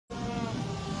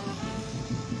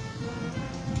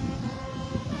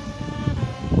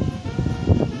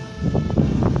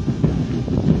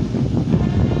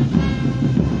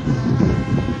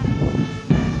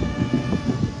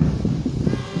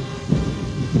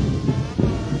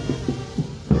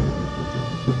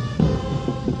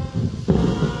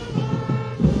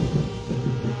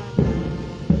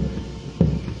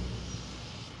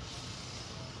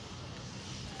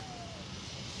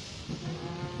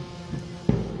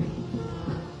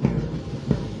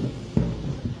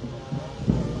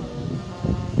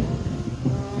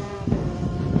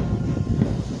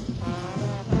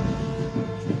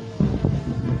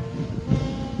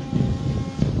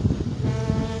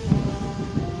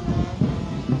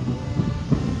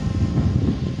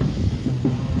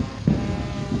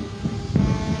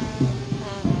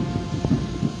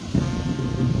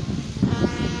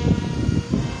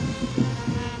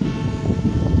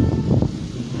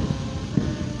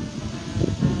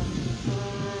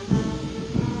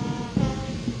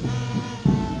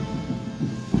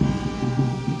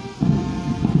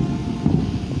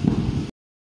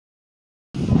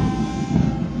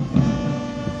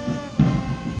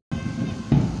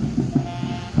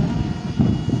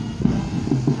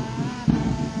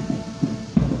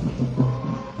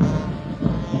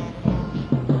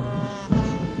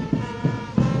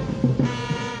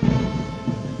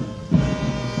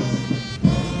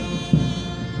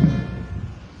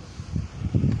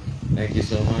Thank you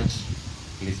so much.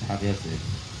 Please have your seat.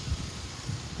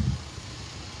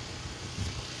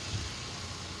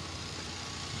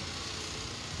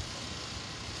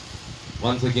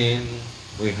 Once again,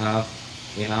 we have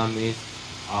in our midst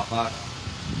our father,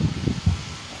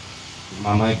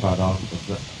 Mama Ibadan,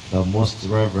 the most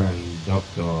Reverend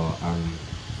Dr. and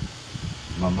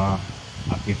Mama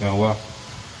Akifenwa.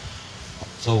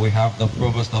 So we have the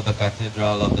Provost of the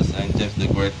Cathedral of the St. James the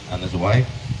Great and his wife,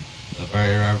 the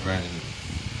very Reverend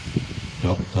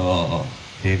Dr.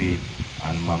 David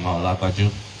and Mama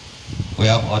Olapaju. We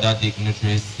have other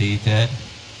dignitaries seated.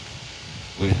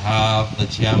 We have the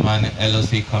Chairman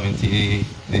LOC Committee,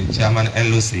 the Chairman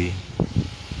LOC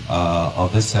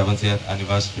of the 70th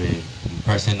anniversary, in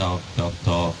person of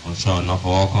Dr. Onsho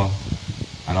Nofowoko,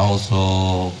 and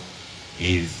also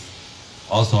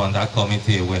on that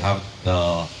committee we have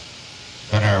the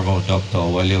Venerable Dr.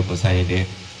 Wale Ogunsanyide.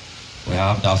 We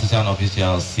have the assistant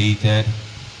officials seated.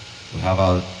 We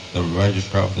have the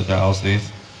registrar of the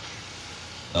diocese,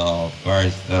 the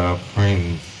barrister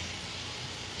Prince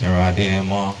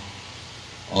Gerardemo.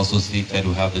 Also seated,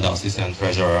 we have the diocesan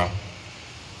treasurer,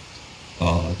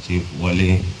 Chief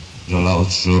Wale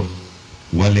Jolaucho.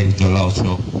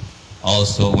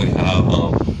 Also, we have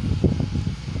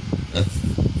the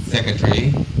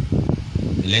secretary,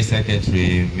 the lay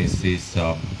secretary, Mrs.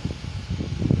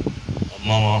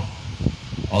 Mama.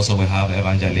 Also, we have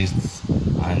evangelists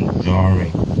and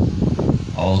jury.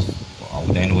 Also,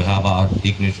 then we have our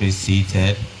dignitaries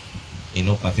seated in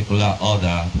no particular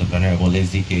order: the Venerable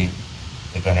Ezike,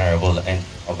 the Venerable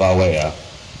Obawaya,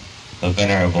 the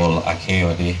Venerable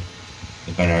Akeode,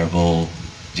 the Venerable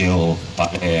Joe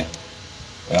Fate.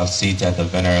 We have seated the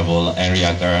Venerable Henry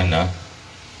Agarana,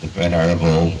 the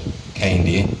Venerable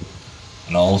Kendi,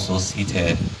 and also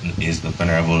seated is the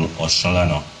Venerable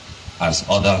Osholano. As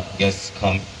other guests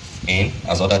come in,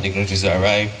 as other dignitaries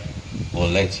arrive, we'll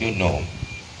let you know.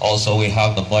 Also, we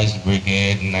have the Boys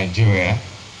Brigade Nigeria,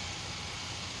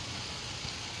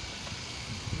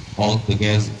 all the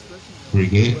Girls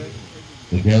Brigade,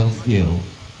 the Girls Guild.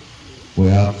 We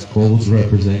have schools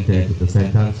represented, the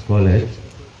St. Anne's College,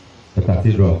 the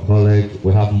Cathedral College.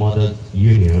 We have Mothers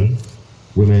Union,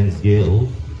 Women's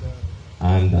Guild,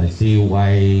 and I see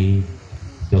YWCA,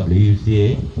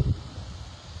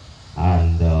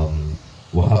 and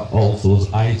we have also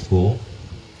High School,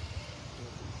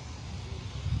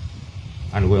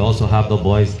 and we also have the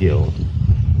Boys Guild.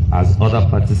 As other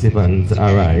participants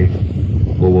arrive,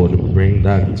 we would bring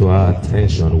that to our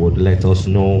attention, would let us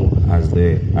know as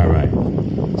they arrive.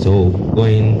 So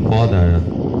going further,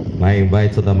 I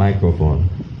invite to the microphone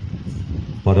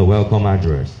for the welcome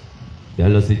address, the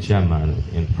LOC chairman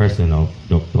in person of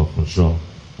Dr. Onsho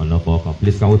Nofowoko.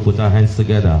 Please can we put our hands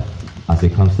together as he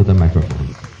comes to the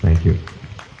microphone. Thank you.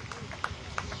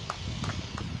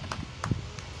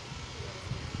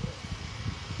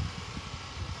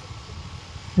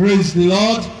 Praise the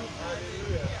Lord.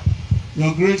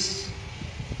 Your Grace,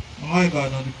 Mama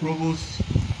Ibadan, the Provost,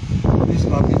 please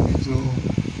permit me to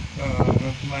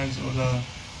recognize other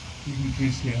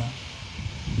dignitaries here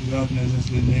without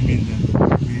necessarily naming them.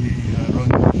 We are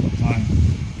running out of time.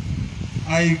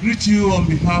 I greet you on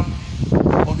behalf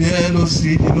of the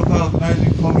LOC, the Local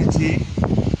Organizing Committee,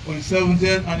 for the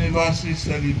 70th anniversary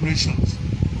celebrations.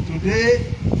 Today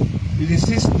is the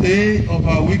 6th day of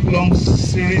our week-long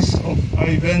series of our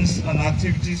events and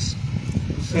activities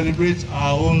to celebrate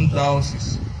our own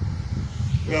diocese.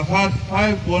 We have had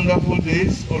 5 wonderful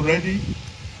days already.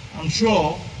 I'm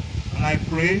sure and I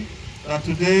pray that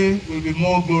today will be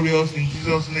more glorious in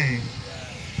Jesus' name.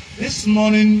 This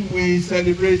morning we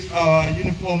celebrate our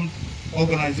uniformed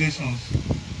organizations.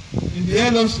 In the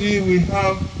LOC we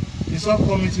have a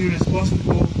subcommittee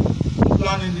responsible for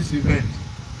planning this event.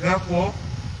 Therefore,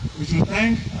 we should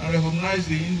thank and recognize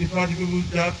the indefatigable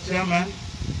chairman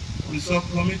of the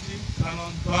subcommittee,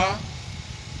 Canon Bar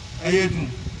Ayedun,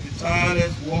 a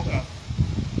tireless worker.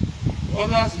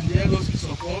 Others in the LOC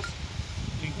support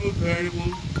include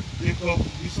Venerable Jacob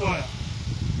Isoya,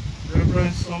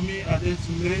 Reverend Somi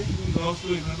Adetule, who is also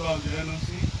a member of the LOC,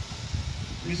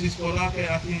 Mrs. Polake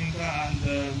Akinka, and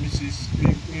Mrs.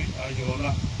 Bikwe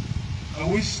Ayola. I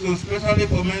wish to especially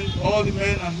commend all the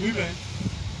men and women,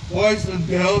 boys and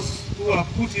girls who have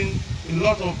put in a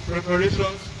lot of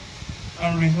preparations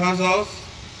and rehearsals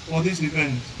for this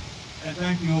event. And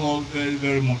thank you all very,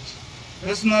 very much.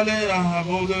 Personally, I have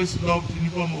always loved the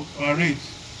uniform of parades,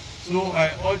 so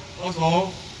I urge us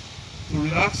all to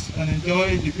relax and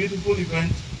enjoy the beautiful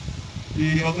event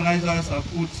the organizers have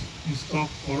put in stock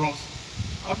for us.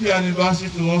 Happy anniversary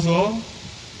to us all.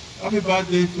 Happy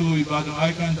birthday to Ibadan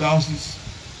Anglican Diocese.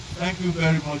 Thank you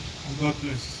very much and God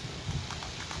bless.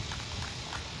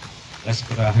 Let's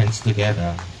put our hands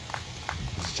together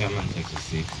as Chairman takes a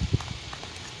seat.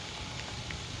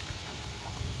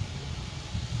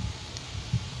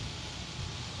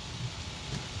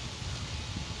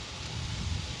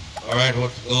 All right, we'll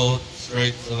go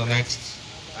straight to the next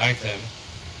item.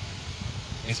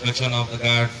 Inspection of the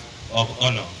guard of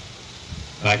honor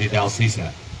by the Diocese.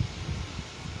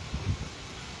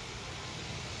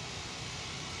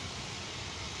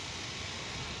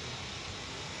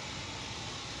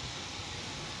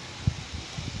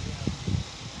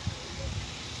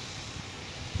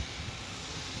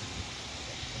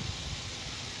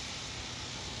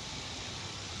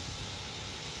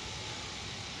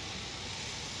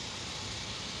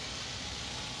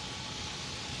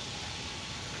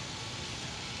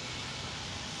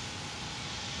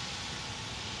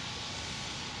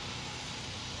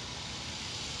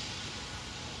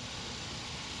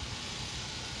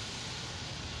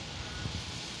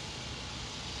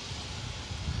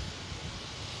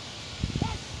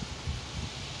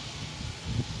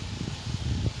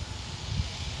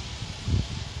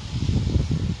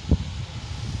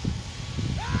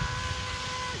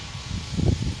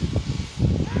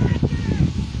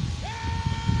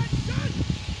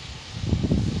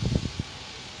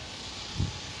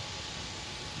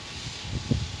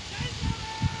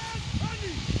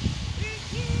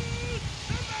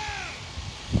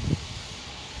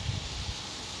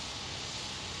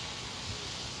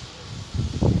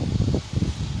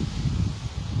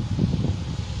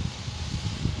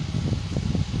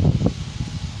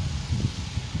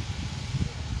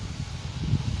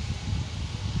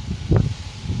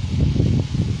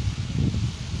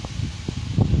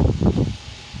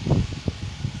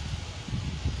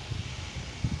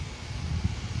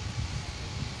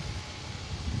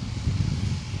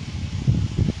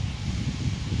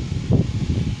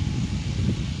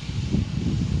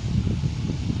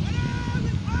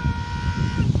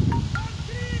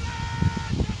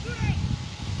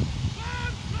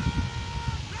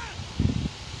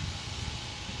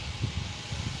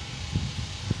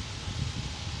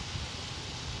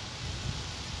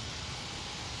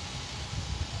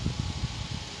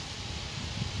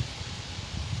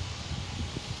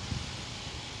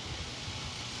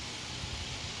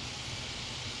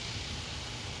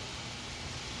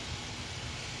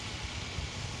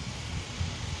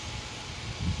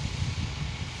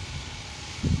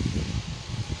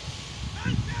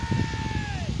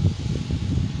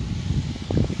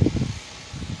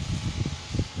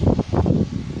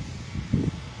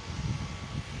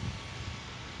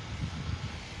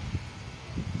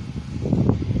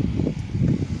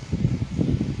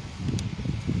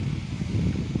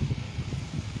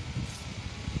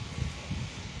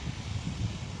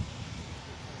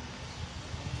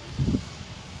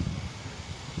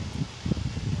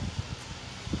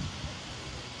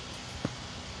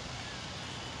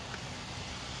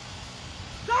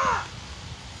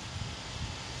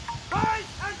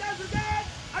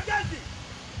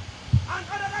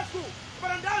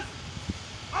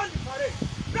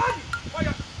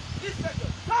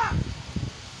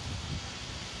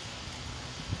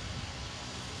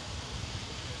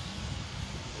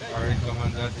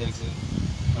 Commander takes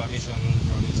permission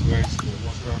from his words to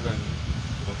most problem.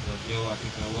 Dr. Joe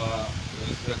Atikawa to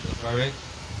inspect the parade.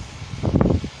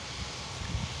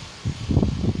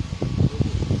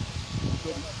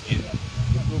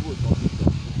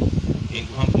 In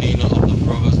company of the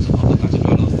Provost of the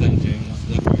Cathedral of St. James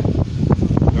the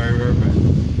Great, Very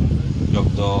Reverend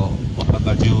Dr.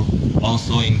 Otabaju,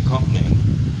 also in company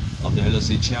of the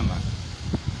LOC Chairman,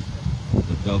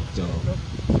 the Dr.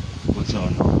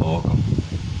 John Orcom.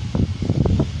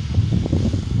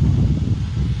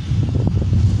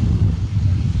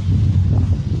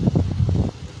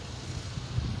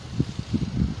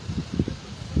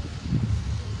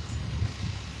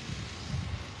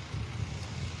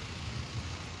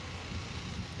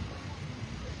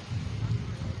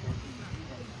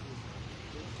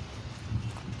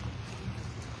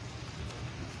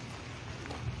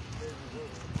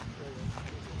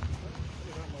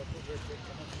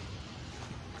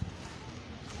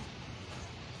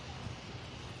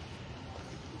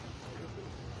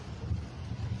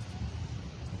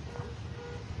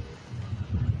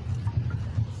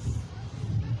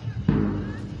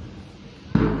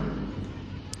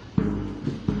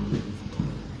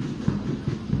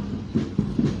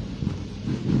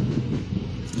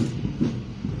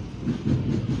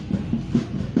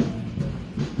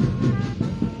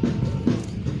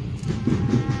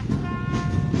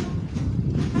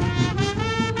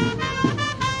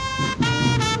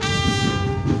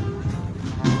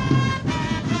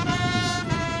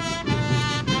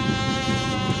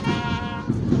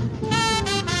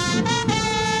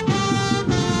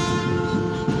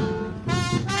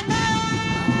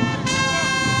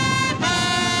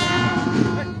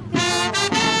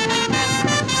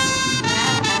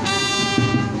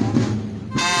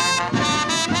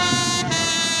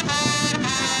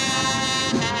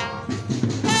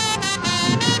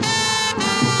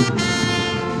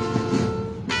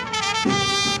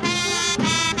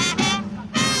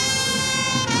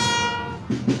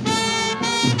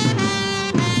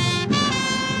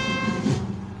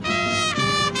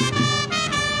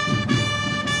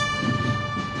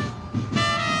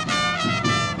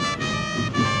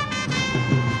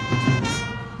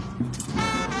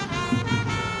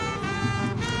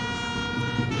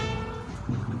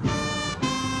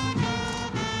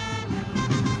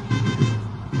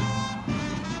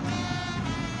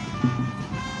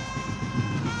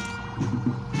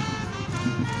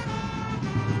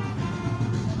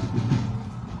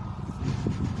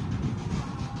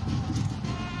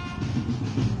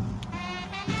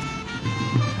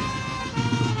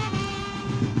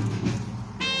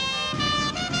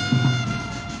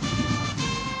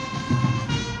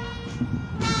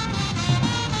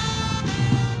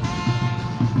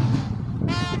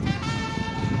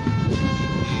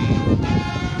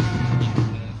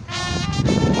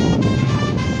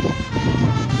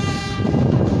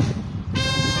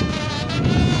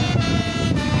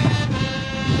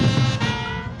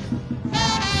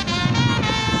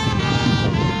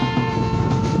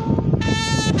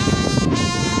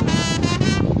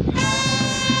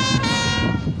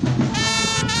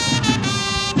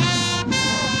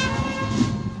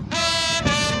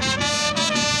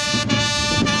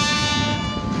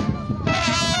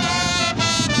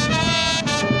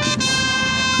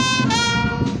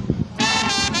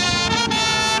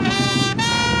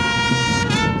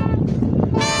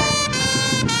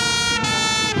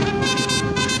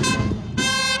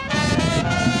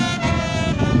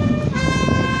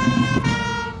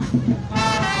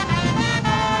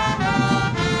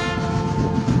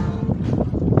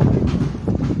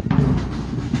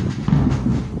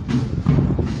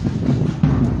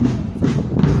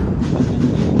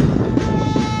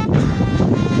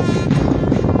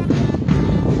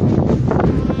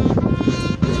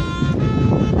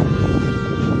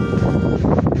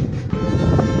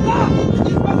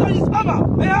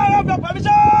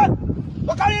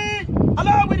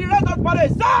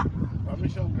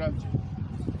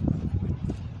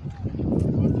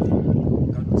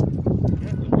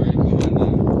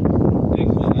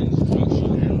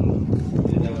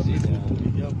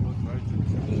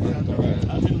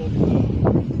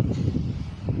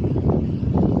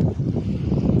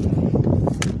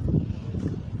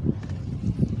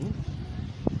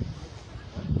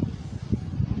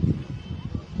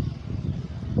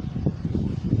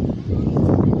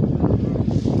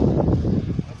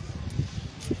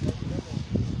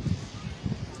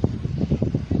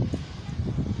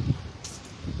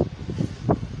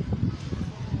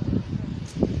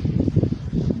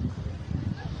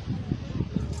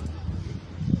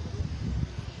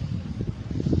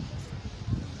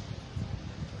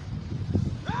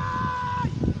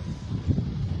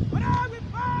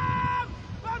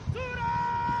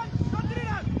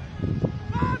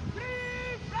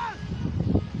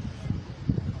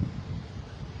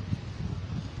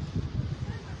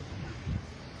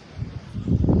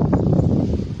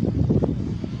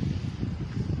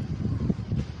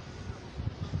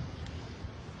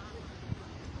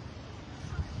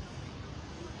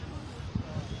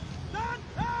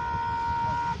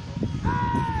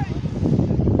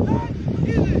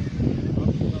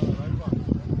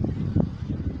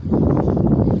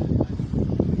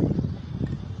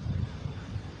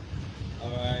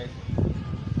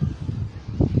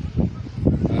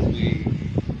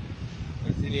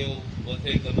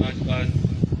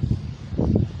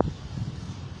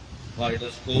 by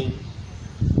the school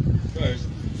first,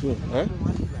 Sure. Eh?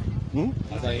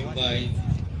 as I invite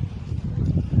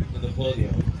to the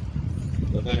podium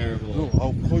the Venerable No,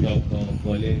 I'll call you. Dr.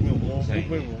 Wole No,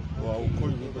 Hussaini. I'll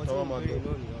call you. But I want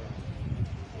to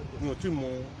no, Timo.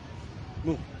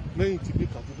 No, lẹ́yìn tí bí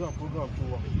cathedral program tó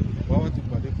wà wá wá ti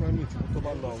pàdé primate tó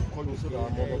bá lọ àwọn kọ́lù sódà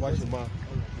àmọ́ bàbá ṣe máa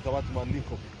ìjọba ti máa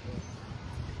link up.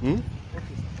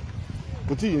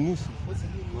 Kò tí ì yé ní ìsìn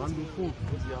máa ń lo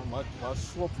fóònù máa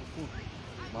swap fóònù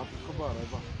máa fi cover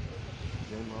arrival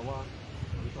then máa wá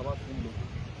ìjọba ti ń lọ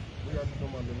bóyá bí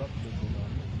wọ́n máa lọ láti lọ sọ̀rọ̀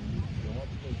àwọn ìjọba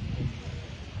ti lọ sí fóònù.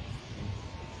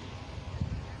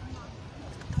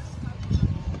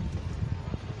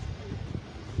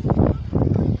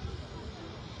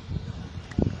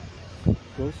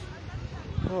 Because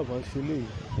how about Shelley?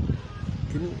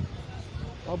 Can you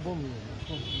album me?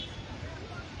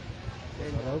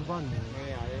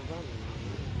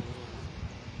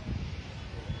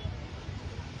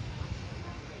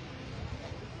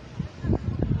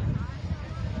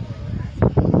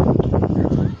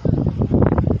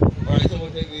 Alright, so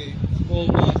we'll take the school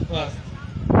march first.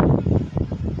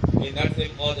 In that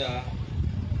same order,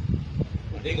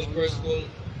 I think the first school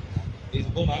is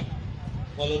Bumak,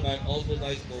 followed by also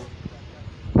High School,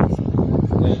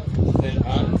 then St.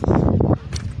 Anne's,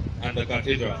 and the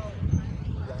Cathedral.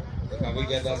 So can we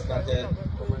get that started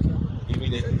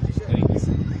immediately? Thank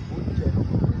you.